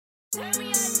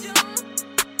Streetz.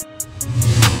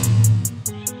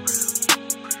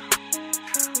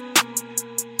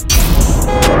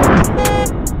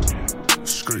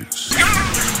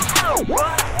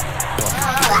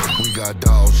 We got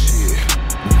dog shit.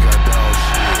 We got dog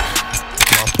shit.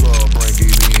 My plug bring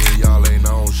it in, y'all ain't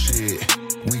on shit.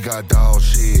 We got dog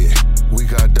shit. We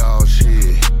got dog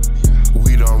shit.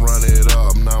 We done run it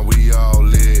up, now we all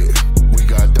lit. We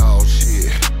got dog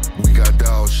shit. We got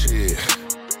dog shit.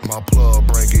 My plug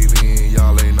bring it in,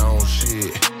 y'all ain't on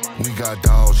shit. We got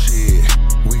dog shit.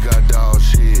 We got dog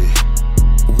shit.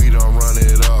 We done run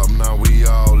it up, now we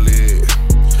all lit.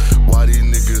 Why these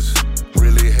niggas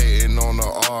really hating on the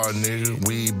R, nigga?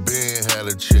 We been had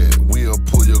a check, we'll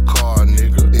pull your car,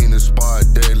 nigga. In the spot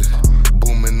daily,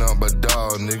 booming up a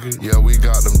dog, nigga. Yeah, we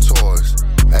got them toys,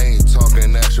 I ain't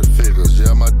talking action figures.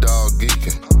 Yeah, my dog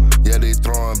geeking, yeah, they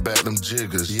throwing back them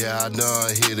jiggers. Yeah, I done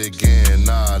hit again,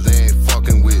 nah, they ain't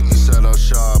fucking with me. Set up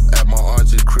shop at my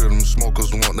auntie's crib, them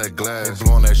smokers want that glass. They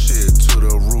blowing that shit to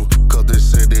the roof, cause they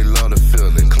say they love the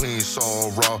feeling. Clean, so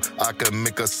raw, I can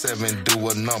make a 7 do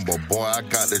a number. Boy, I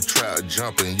got the trap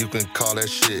jumping, you can call that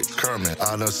shit Kermit.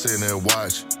 I done sit and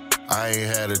watch, I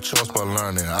ain't had a choice but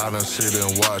learning. I done sit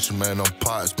and watch, man, them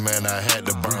pots, man, I had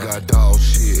to burn. We got dog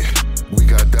shit, we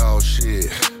got dog shit.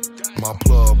 My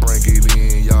plug bring it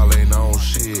in, y'all ain't on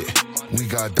shit. We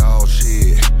got dog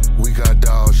shit, we got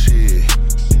dog shit.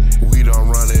 We done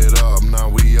run it up, now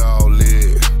we all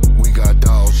lit. We got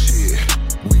dog shit,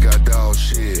 we got dog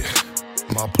shit.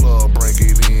 My plug bring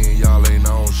it in, y'all ain't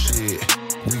on shit.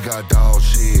 We got dog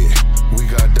shit, we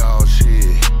got dog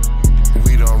shit.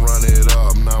 We done run it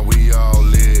up, now we all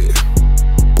lit.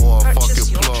 Boy, fuck your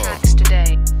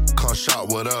plug. Come shop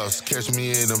with us, catch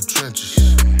me in them trenches.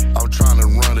 I'm tryna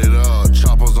run it up,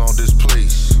 choppers on this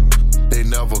place. They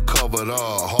never covered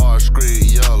up, hard screen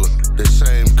yellow. The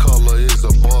same color is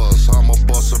a bus, I'ma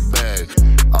bust her bag.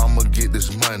 I'ma get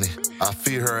this money, I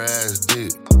feed her ass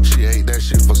dick. She ate that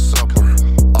shit for supper.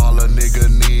 All a nigga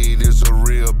need is a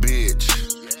real bitch.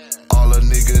 All a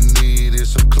nigga need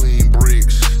is some clean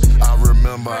bricks. I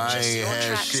remember I ain't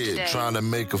had shit, tryna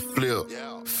make a flip.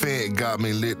 Fent got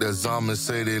me lit, the zombies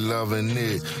say they loving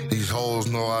it. These hoes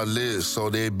know I lit, so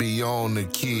they be on the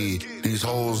key. These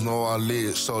hoes know I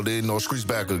lit, so they know Streetz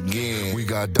back again. We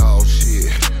got dog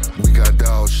shit, we got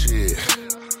dog shit.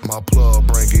 My plug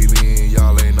bring it in,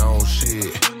 y'all ain't on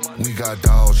shit. We got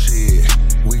dog shit,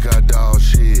 we got dog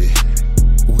shit.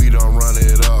 We done run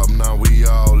it up, now we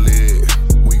all lit.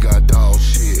 We got dog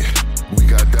shit, we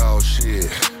got dog shit.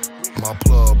 My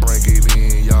plug bring it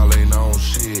in, y'all ain't on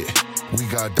shit. We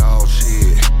got dog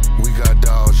shit, we got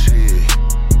dog shit.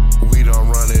 We done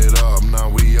run it up, now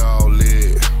we all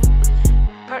lit.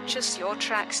 Purchase your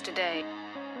tracks today.